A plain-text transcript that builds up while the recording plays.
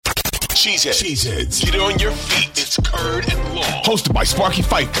Cheeseheads. Get on your feet. It's Curd and Long. Hosted by Sparky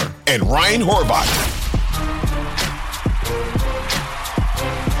Fifer and Ryan Horvath.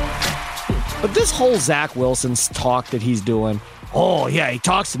 But this whole Zach Wilson's talk that he's doing, oh, yeah, he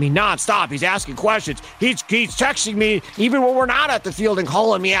talks to me nonstop. He's asking questions. He's texting me even when we're not at the field and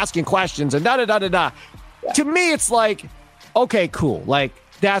calling me asking questions and da-da-da-da-da. Yeah. To me, it's like, okay, cool. Like,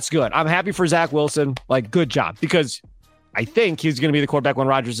 that's good. I'm happy for Zach Wilson. Like, good job. Because I think he's going to be the quarterback when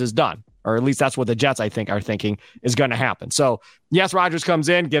Rodgers is done. Or at least that's what the Jets, I think, are thinking is going to happen. So, yes, Rodgers comes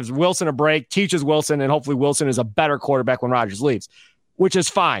in, gives Wilson a break, teaches Wilson, and hopefully Wilson is a better quarterback when Rodgers leaves, which is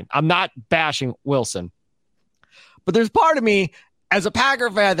fine. I'm not bashing Wilson. But there's part of me as a Packer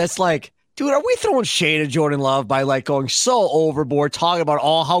fan that's like, dude, are we throwing shade at Jordan Love by like going so overboard, talking about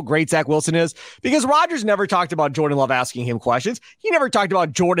how great Zach Wilson is? Because Rodgers never talked about Jordan Love asking him questions. He never talked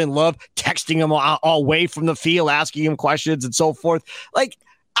about Jordan Love texting him all way from the field, asking him questions and so forth. Like,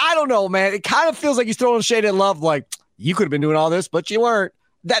 I don't know, man. It kind of feels like he's throwing shade at Love, like, you could have been doing all this, but you weren't.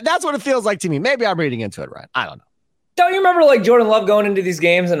 That's what it feels like to me. Maybe I'm reading into it, right? I don't know. Don't you remember like Jordan Love going into these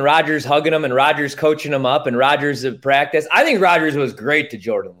games and Rodgers hugging him and Rodgers coaching him up and Rodgers at practice? I think Rodgers was great to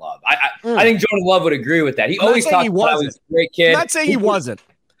Jordan Love. I think Jordan Love would agree with that. He always talked about how he was a great kid. I'm not saying he wasn't.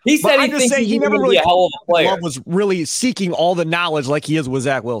 He said he thinks he never really be a hell of a player. Love was really seeking all the knowledge like he is with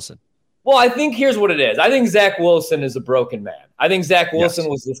Zach Wilson. Well, I think here's what it is. I think Zach Wilson is a broken man. I think Zach Wilson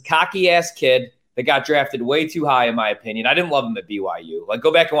was this cocky-ass kid that got drafted way too high, in my opinion. I didn't love him at BYU. Like,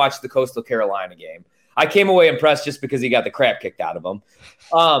 go back and watch the Coastal Carolina game. I came away impressed just because he got the crap kicked out of him.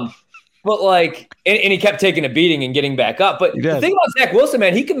 But like, and he kept taking a beating and getting back up. But the thing about Zach Wilson,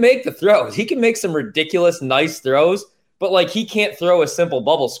 man, he can make the throws. He can make some ridiculous, nice throws, but like he can't throw a simple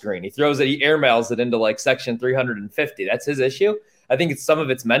bubble screen. He throws it, he airmails it into like section 350. That's his issue. I think some of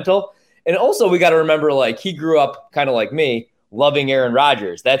it's mental. And also we got to remember, like, he grew up kind of like me, loving Aaron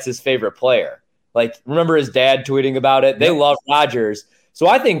Rodgers. That's his favorite player. Like, remember his dad tweeting about it? They love Rodgers. So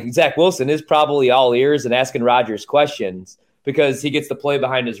I think Zach Wilson is probably all ears and asking Rodgers questions because he gets to play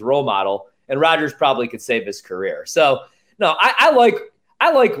behind his role model, and Rodgers probably could save his career. So, no, I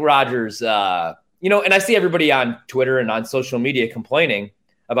like Rodgers, and I see everybody on Twitter and on social media complaining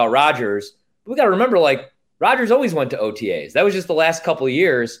about Rodgers. But we got to remember, like, Rodgers always went to OTAs. That was just the last couple of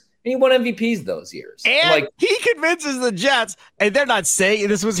years. And he won MVPs those years. And he convinces the Jets, and they're not saying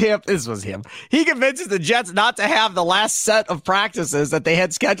this was him. He convinces the Jets not to have the last set of practices that they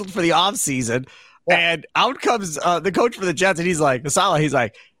had scheduled for the offseason. Yeah. And out comes the coach for the Jets, and he's like,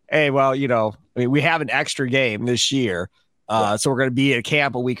 hey, well, we have an extra game this year. So we're going to be at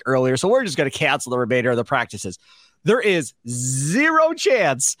camp a week earlier. So we're just going to cancel the remainder of the practices. There is zero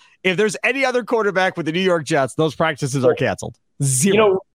chance if there's any other quarterback with the New York Jets, those practices are canceled. Zero.